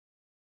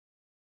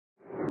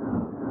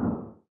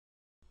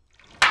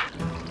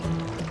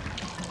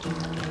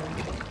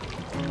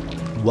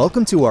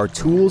Welcome to our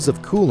Tools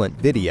of Coolant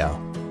video.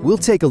 We'll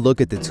take a look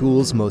at the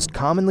tools most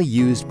commonly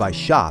used by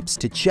shops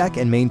to check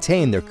and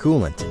maintain their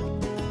coolant.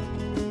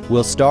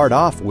 We'll start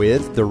off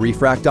with the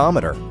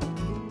refractometer.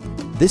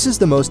 This is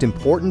the most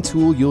important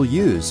tool you'll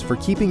use for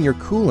keeping your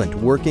coolant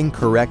working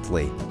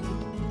correctly.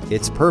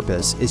 Its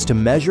purpose is to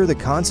measure the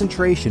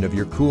concentration of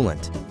your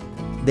coolant.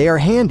 They are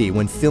handy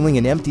when filling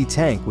an empty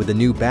tank with a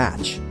new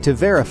batch to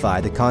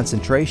verify the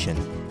concentration.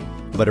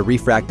 But a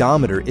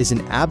refractometer is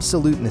an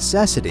absolute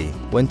necessity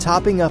when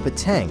topping up a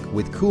tank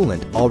with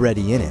coolant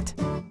already in it.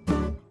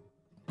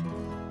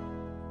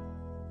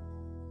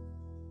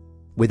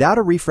 Without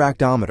a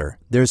refractometer,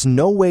 there's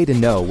no way to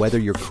know whether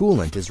your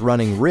coolant is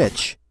running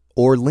rich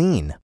or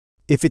lean.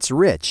 If it's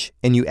rich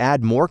and you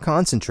add more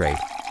concentrate,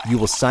 you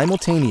will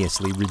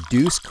simultaneously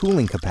reduce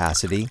cooling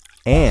capacity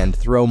and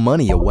throw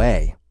money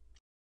away.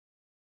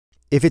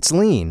 If it's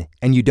lean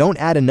and you don't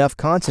add enough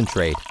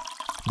concentrate,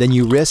 then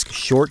you risk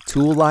short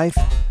tool life,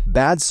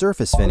 bad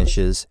surface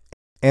finishes,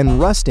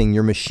 and rusting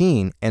your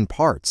machine and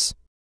parts.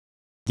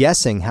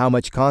 Guessing how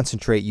much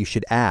concentrate you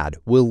should add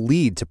will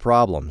lead to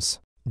problems.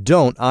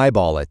 Don't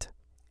eyeball it.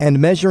 And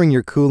measuring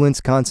your coolant's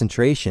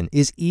concentration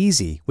is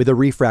easy with a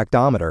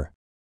refractometer.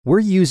 We're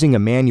using a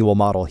manual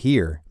model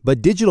here,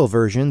 but digital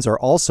versions are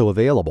also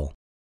available.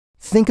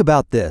 Think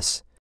about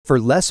this. For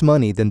less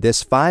money than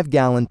this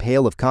 5-gallon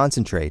pail of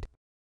concentrate,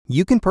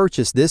 you can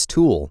purchase this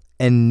tool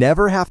and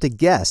never have to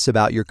guess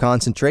about your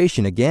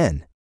concentration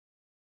again.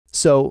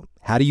 So,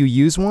 how do you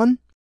use one?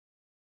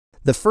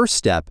 The first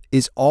step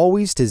is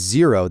always to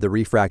zero the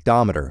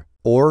refractometer,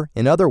 or,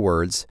 in other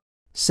words,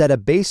 set a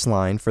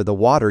baseline for the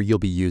water you'll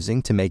be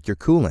using to make your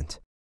coolant.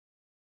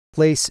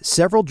 Place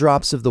several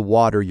drops of the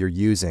water you're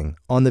using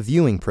on the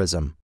viewing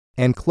prism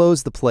and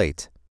close the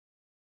plate.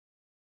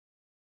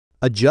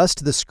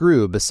 Adjust the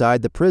screw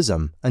beside the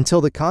prism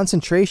until the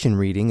concentration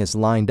reading is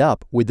lined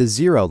up with the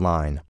zero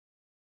line.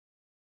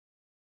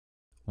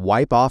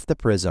 Wipe off the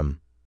prism.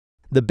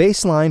 The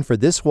baseline for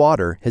this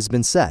water has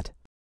been set.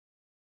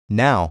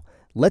 Now,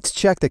 let's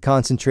check the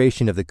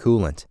concentration of the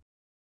coolant.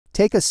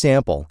 Take a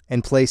sample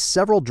and place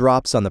several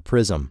drops on the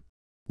prism.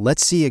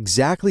 Let's see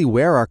exactly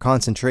where our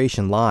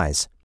concentration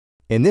lies.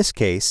 In this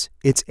case,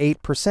 it's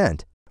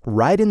 8%,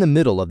 right in the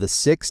middle of the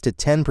 6 to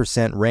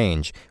 10%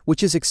 range,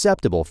 which is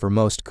acceptable for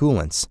most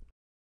coolants.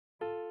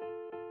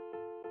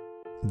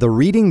 The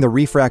reading the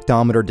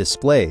refractometer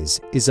displays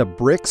is a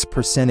Brix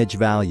percentage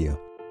value.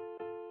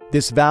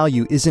 This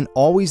value isn't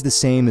always the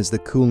same as the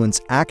coolant's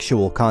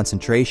actual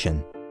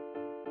concentration.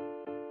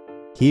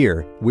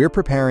 Here, we're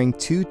preparing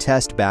 2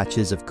 test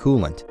batches of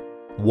coolant,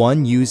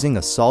 one using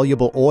a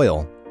soluble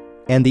oil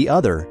and the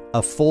other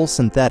a full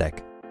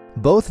synthetic.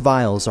 Both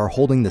vials are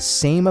holding the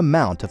same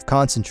amount of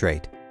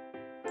concentrate.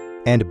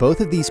 And both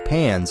of these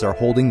pans are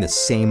holding the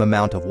same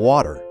amount of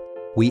water.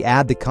 We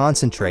add the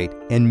concentrate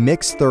and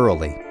mix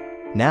thoroughly.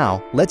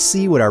 Now, let's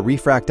see what our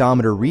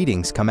refractometer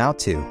readings come out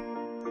to.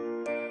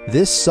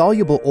 This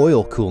soluble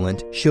oil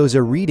coolant shows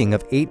a reading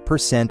of 8%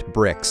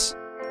 Brix.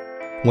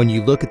 When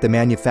you look at the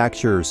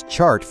manufacturer's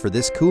chart for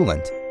this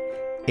coolant,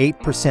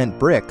 8%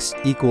 Brix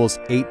equals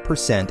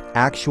 8%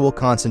 actual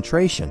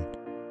concentration,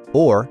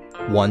 or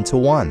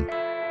 1:1.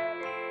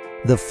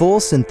 The full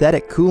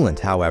synthetic coolant,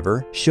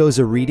 however, shows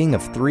a reading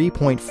of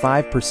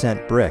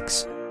 3.5%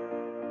 Brix.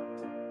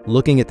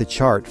 Looking at the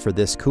chart for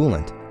this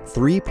coolant,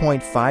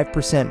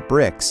 3.5%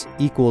 Brix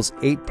equals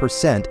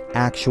 8%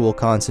 actual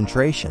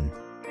concentration.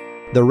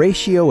 The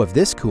ratio of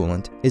this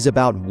coolant is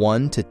about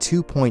 1 to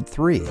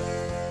 2.3.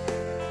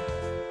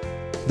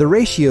 The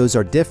ratios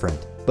are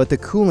different, but the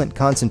coolant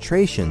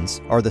concentrations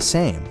are the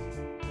same.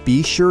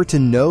 Be sure to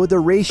know the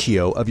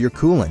ratio of your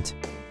coolant.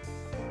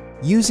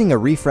 Using a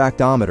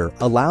refractometer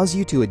allows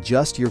you to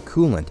adjust your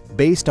coolant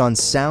based on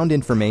sound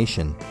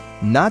information,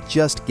 not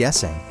just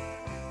guessing.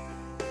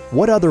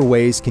 What other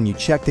ways can you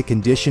check the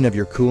condition of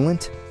your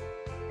coolant?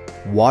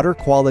 Water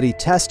quality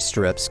test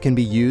strips can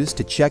be used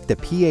to check the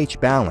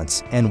pH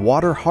balance and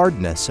water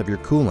hardness of your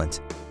coolant.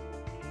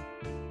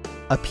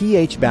 A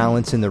pH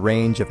balance in the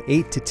range of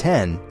 8 to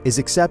 10 is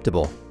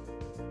acceptable.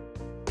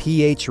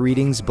 pH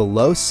readings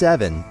below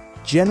 7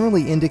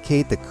 generally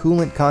indicate the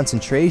coolant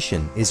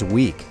concentration is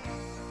weak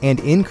and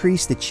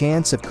increase the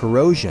chance of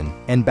corrosion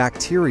and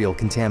bacterial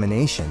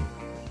contamination.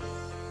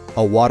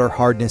 A water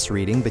hardness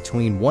reading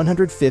between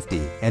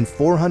 150 and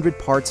 400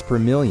 parts per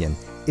million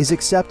is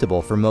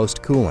acceptable for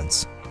most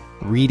coolants.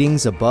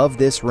 Readings above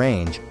this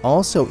range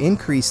also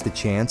increase the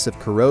chance of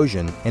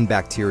corrosion and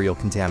bacterial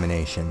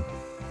contamination,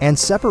 and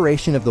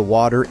separation of the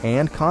water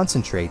and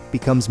concentrate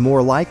becomes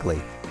more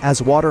likely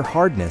as water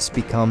hardness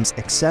becomes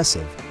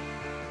excessive.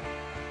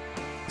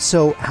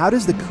 So, how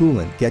does the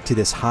coolant get to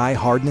this high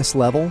hardness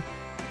level?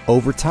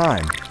 Over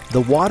time,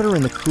 the water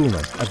in the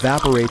coolant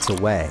evaporates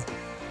away.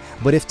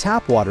 But if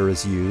tap water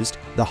is used,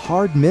 the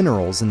hard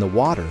minerals in the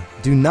water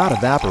do not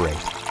evaporate.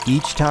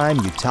 Each time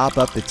you top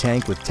up the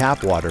tank with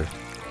tap water,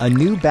 a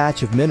new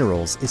batch of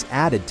minerals is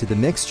added to the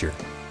mixture.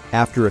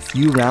 After a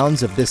few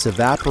rounds of this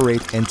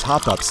evaporate and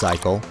top-up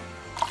cycle,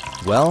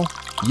 well,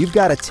 you've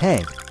got a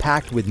tank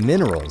packed with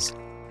minerals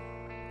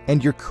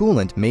and your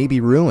coolant may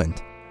be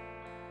ruined.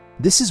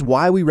 This is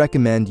why we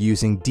recommend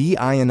using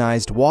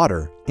deionized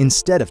water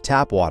instead of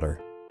tap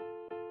water.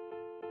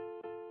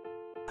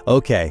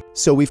 Okay,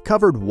 so we've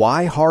covered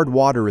why hard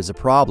water is a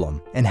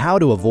problem and how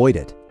to avoid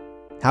it.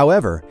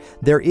 However,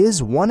 there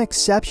is one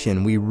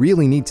exception we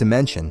really need to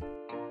mention.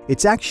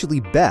 It's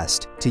actually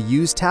best to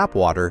use tap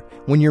water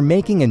when you're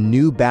making a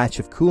new batch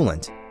of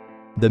coolant.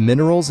 The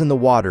minerals in the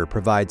water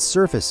provide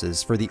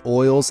surfaces for the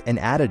oils and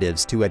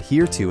additives to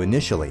adhere to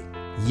initially,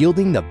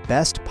 yielding the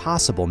best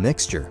possible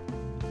mixture.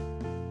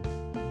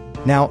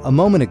 Now, a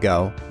moment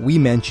ago, we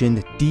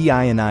mentioned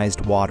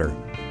deionized water.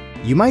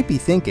 You might be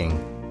thinking,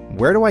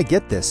 where do I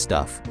get this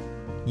stuff?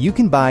 You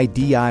can buy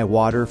DI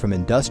water from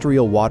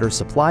industrial water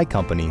supply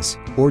companies,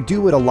 or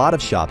do what a lot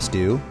of shops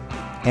do,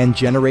 and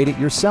generate it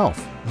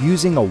yourself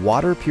using a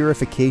water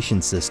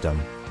purification system.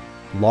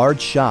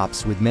 Large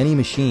shops with many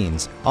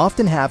machines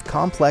often have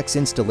complex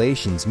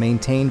installations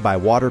maintained by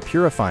water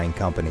purifying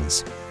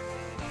companies.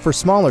 For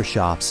smaller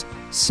shops,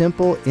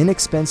 simple,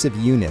 inexpensive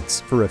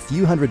units for a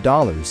few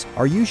 $100s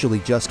are usually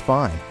just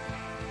fine.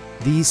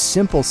 These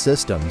simple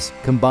systems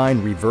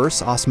combine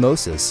reverse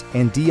osmosis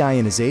and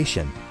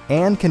deionization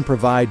and can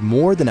provide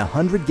more than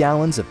 100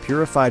 gallons of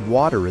purified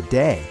water a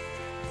day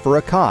for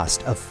a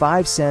cost of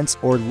 5 cents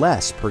or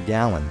less per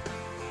gallon.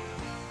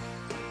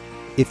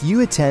 If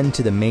you attend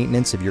to the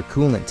maintenance of your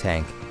coolant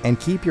tank and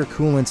keep your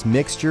coolant's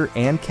mixture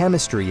and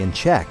chemistry in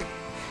check,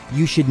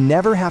 you should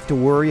never have to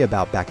worry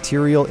about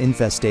bacterial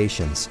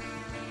infestations.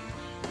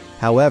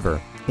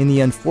 However, in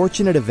the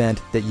unfortunate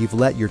event that you've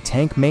let your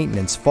tank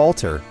maintenance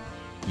falter,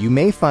 you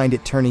may find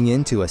it turning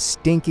into a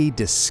stinky,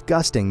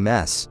 disgusting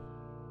mess.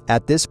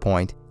 At this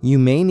point, you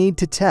may need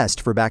to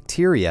test for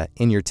bacteria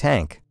in your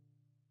tank.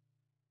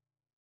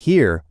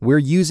 Here, we're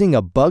using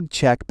a bug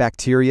check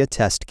bacteria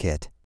test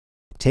kit.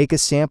 Take a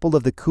sample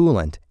of the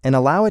coolant and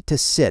allow it to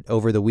sit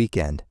over the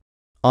weekend.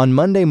 On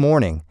Monday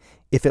morning,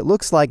 if it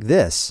looks like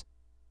this,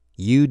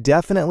 you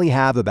definitely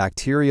have a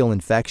bacterial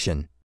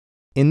infection.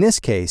 In this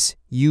case,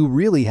 you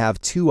really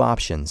have two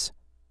options.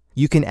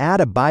 You can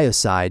add a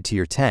biocide to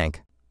your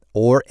tank,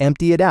 or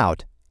empty it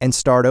out and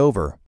start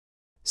over.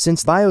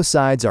 Since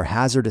biocides are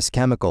hazardous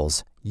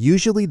chemicals,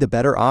 usually the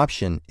better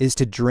option is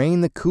to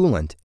drain the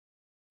coolant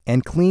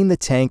and clean the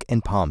tank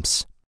and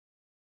pumps.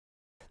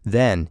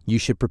 Then you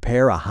should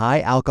prepare a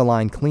high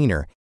alkaline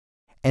cleaner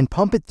and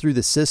pump it through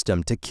the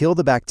system to kill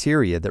the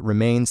bacteria that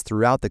remains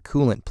throughout the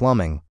coolant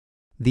plumbing.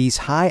 These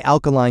high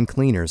alkaline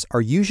cleaners are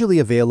usually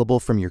available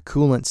from your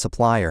coolant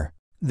supplier.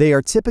 They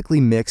are typically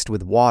mixed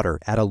with water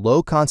at a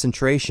low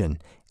concentration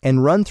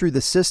and run through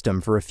the system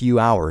for a few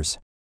hours.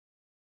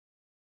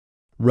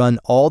 Run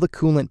all the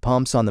coolant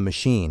pumps on the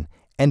machine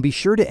and be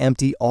sure to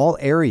empty all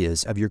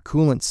areas of your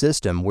coolant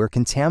system where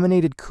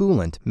contaminated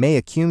coolant may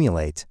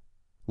accumulate,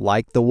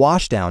 like the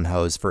washdown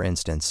hose, for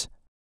instance.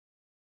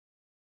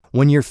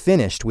 When you're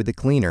finished with the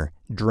cleaner,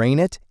 drain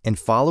it and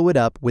follow it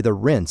up with a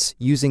rinse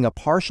using a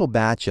partial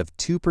batch of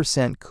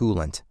 2%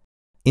 coolant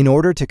in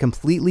order to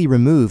completely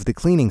remove the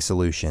cleaning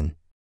solution.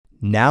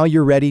 Now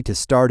you're ready to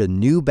start a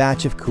new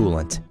batch of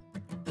coolant.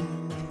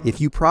 If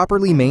you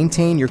properly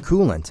maintain your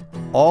coolant,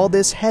 all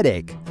this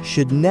headache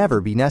should never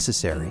be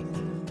necessary.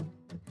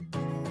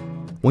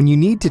 When you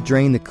need to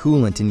drain the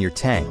coolant in your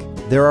tank,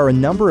 there are a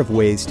number of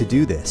ways to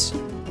do this.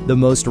 The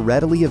most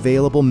readily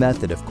available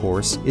method, of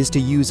course, is to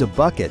use a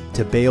bucket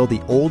to bail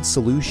the old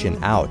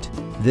solution out.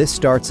 This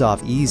starts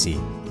off easy,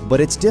 but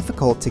it's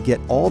difficult to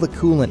get all the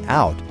coolant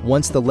out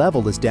once the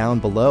level is down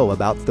below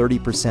about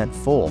 30%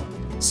 full.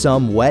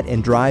 Some wet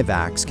and dry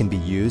vacs can be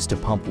used to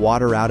pump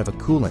water out of a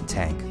coolant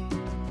tank.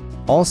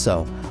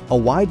 Also, a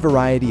wide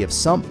variety of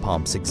sump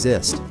pumps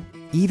exist.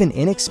 Even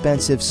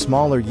inexpensive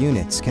smaller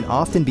units can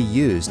often be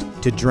used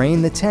to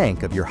drain the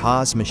tank of your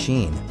Haas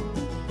machine.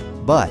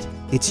 But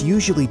it's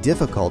usually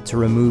difficult to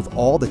remove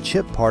all the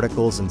chip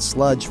particles and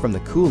sludge from the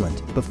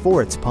coolant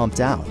before it's pumped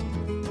out.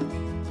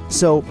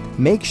 So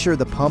make sure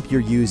the pump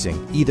you're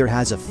using either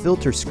has a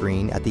filter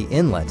screen at the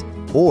inlet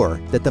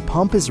or that the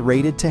pump is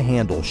rated to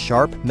handle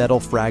sharp metal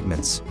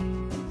fragments.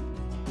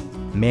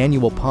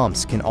 Manual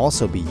pumps can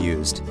also be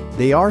used.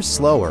 They are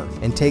slower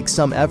and take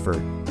some effort,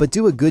 but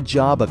do a good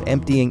job of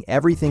emptying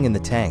everything in the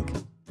tank.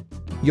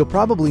 You'll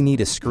probably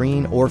need a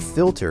screen or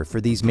filter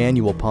for these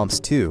manual pumps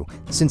too,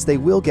 since they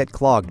will get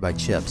clogged by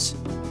chips.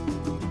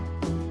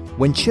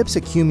 When chips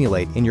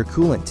accumulate in your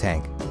coolant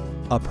tank,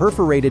 a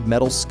perforated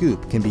metal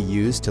scoop can be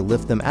used to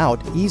lift them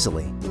out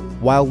easily,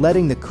 while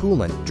letting the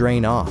coolant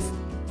drain off.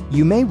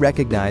 You may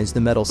recognize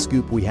the metal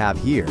scoop we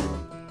have here.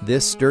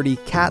 This sturdy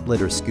cat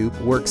litter scoop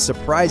works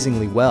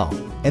surprisingly well,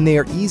 and they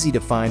are easy to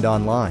find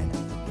online.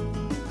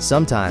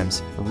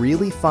 Sometimes,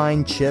 really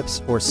fine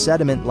chips or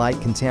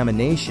sediment-like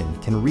contamination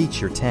can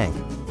reach your tank.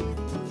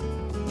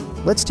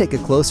 Let's take a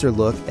closer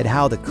look at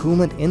how the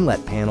coolant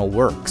inlet panel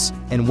works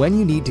and when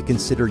you need to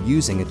consider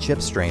using a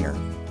chip strainer.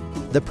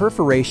 The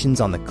perforations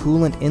on the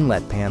coolant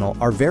inlet panel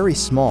are very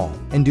small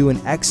and do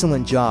an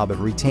excellent job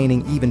of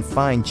retaining even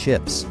fine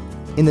chips.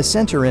 In the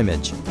center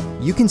image,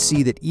 You can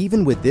see that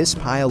even with this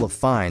pile of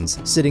fines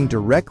sitting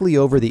directly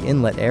over the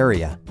inlet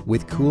area,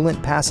 with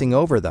coolant passing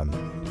over them,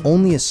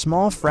 only a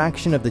small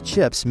fraction of the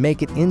chips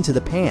make it into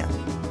the pan.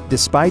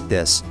 Despite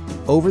this,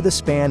 over the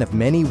span of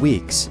many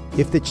weeks,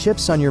 if the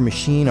chips on your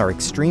machine are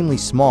extremely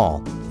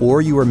small,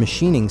 or you are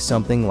machining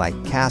something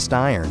like cast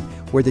iron,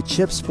 where the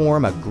chips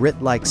form a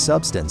grit-like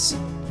substance,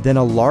 then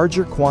a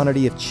larger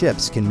quantity of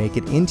chips can make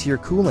it into your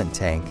coolant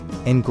tank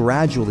and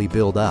gradually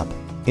build up.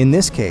 In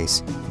this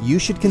case, you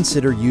should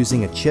consider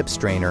using a chip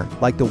strainer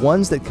like the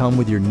ones that come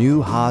with your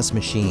new Haas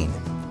machine.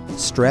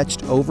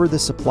 Stretched over the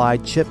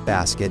supplied chip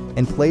basket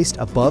and placed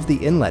above the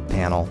inlet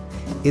panel,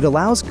 it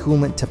allows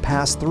coolant to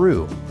pass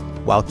through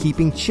while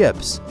keeping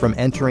chips from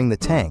entering the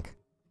tank.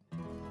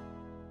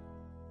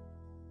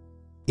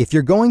 If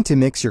you're going to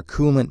mix your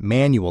coolant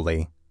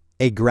manually,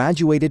 a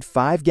graduated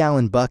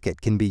 5-gallon bucket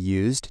can be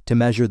used to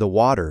measure the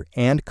water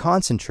and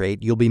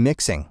concentrate you'll be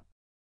mixing.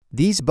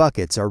 These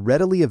buckets are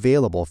readily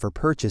available for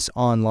purchase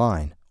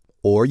online,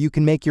 or you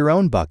can make your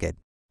own bucket.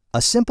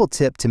 A simple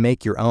tip to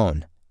make your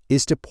own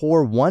is to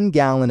pour 1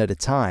 gallon at a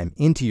time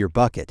into your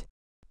bucket.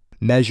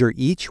 Measure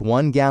each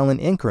 1-gallon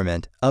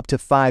increment up to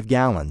 5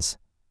 gallons,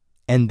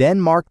 and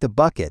then mark the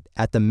bucket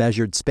at the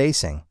measured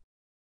spacing.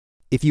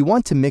 If you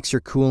want to mix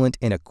your coolant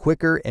in a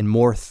quicker and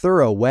more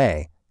thorough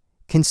way,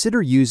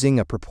 consider using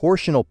a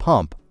proportional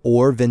pump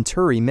or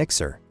Venturi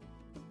mixer.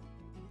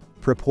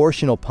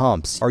 Proportional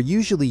pumps are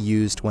usually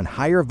used when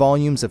higher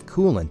volumes of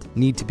coolant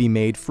need to be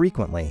made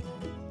frequently,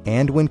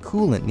 and when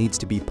coolant needs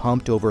to be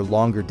pumped over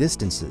longer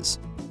distances.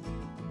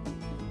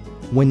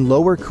 When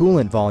lower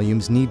coolant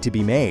volumes need to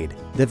be made,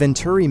 the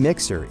Venturi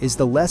mixer is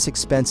the less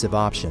expensive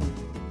option.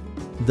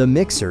 The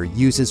mixer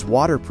uses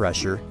water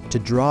pressure to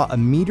draw a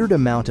metered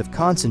amount of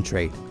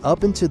concentrate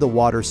up into the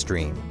water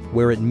stream,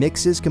 where it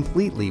mixes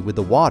completely with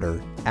the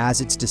water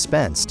as it's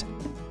dispensed.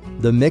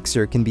 The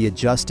mixer can be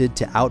adjusted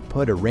to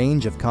output a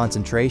range of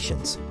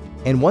concentrations,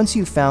 and once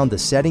you've found the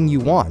setting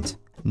you want,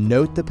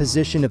 note the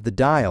position of the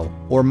dial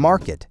or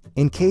mark it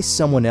in case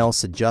someone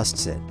else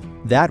adjusts it.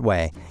 That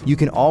way, you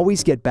can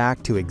always get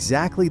back to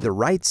exactly the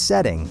right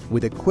setting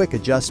with a quick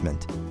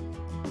adjustment.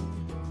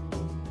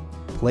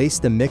 Place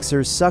the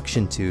mixer's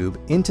suction tube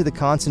into the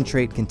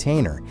concentrate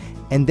container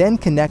and then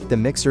connect the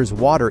mixer's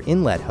water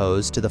inlet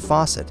hose to the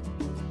faucet.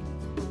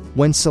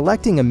 When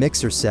selecting a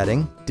mixer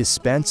setting,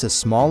 dispense a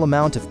small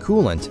amount of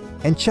coolant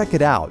and check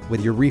it out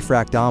with your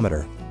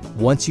refractometer.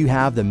 Once you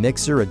have the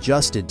mixer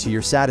adjusted to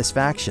your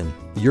satisfaction,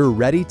 you're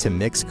ready to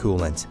mix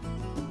coolant.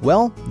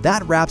 Well,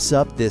 that wraps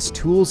up this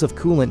Tools of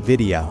Coolant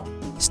video.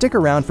 Stick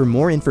around for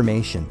more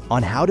information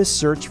on how to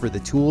search for the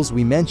tools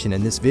we mention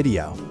in this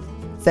video.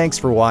 Thanks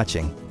for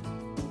watching.